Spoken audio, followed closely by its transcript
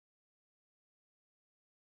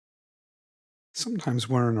Sometimes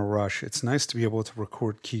we're in a rush. It's nice to be able to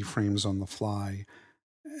record keyframes on the fly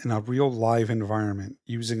in a real live environment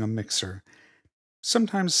using a mixer.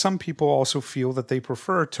 Sometimes some people also feel that they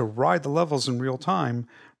prefer to ride the levels in real time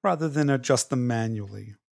rather than adjust them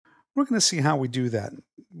manually. We're going to see how we do that.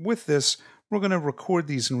 With this, we're going to record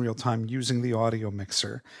these in real time using the audio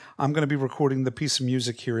mixer. I'm going to be recording the piece of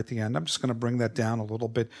music here at the end. I'm just going to bring that down a little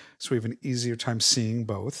bit so we have an easier time seeing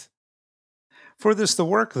both. For this to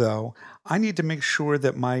work though, I need to make sure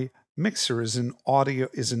that my mixer is in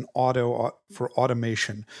auto for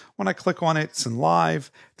automation. When I click on it, it's in live.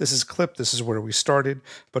 This is clip. This is where we started.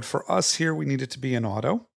 But for us here, we need it to be in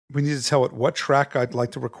auto. We need to tell it what track I'd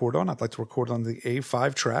like to record on. I'd like to record on the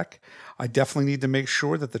A5 track. I definitely need to make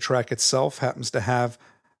sure that the track itself happens to have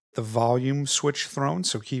the volume switch thrown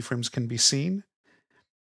so keyframes can be seen.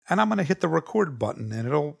 And I'm going to hit the record button,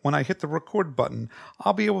 and when I hit the record button,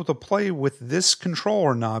 I'll be able to play with this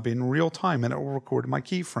controller knob in real time, and it will record my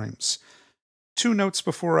keyframes. Two notes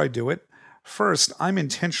before I do it. First, I'm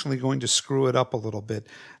intentionally going to screw it up a little bit.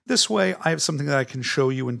 This way, I have something that I can show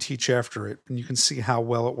you and teach after it, and you can see how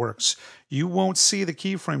well it works. You won't see the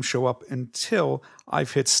keyframe show up until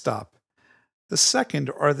I've hit stop. The second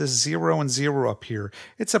are the 0 and 0 up here.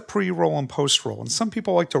 It's a pre-roll and post-roll, and some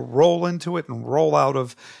people like to roll into it and roll out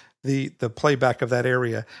of the playback of that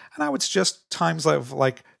area, and I would suggest times of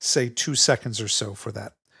like, say, 2 seconds or so for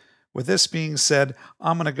that. With this being said,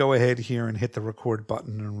 I'm going to go ahead here and hit the record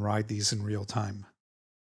button and ride these in real time.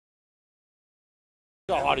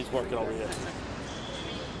 How hard he's working over here.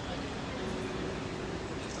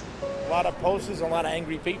 A lot of posters and a lot of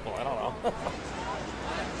angry people. I don't know.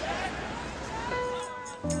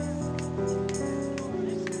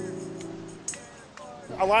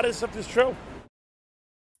 A lot of this stuff is true.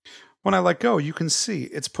 When I let go, you can see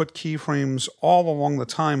it's put keyframes all along the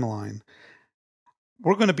timeline.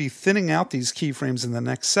 We're going to be thinning out these keyframes in the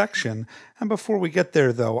next section, and before we get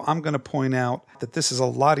there though, I'm going to point out that this is a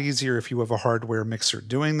lot easier if you have a hardware mixer.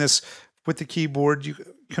 Doing this with the keyboard, you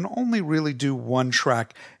can only really do one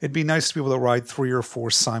track. It'd be nice to be able to ride 3 or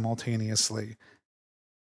 4 simultaneously.